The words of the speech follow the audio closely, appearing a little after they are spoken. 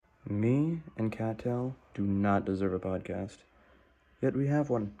Me and Cattail do not deserve a podcast. Yet we have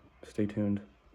one. Stay tuned.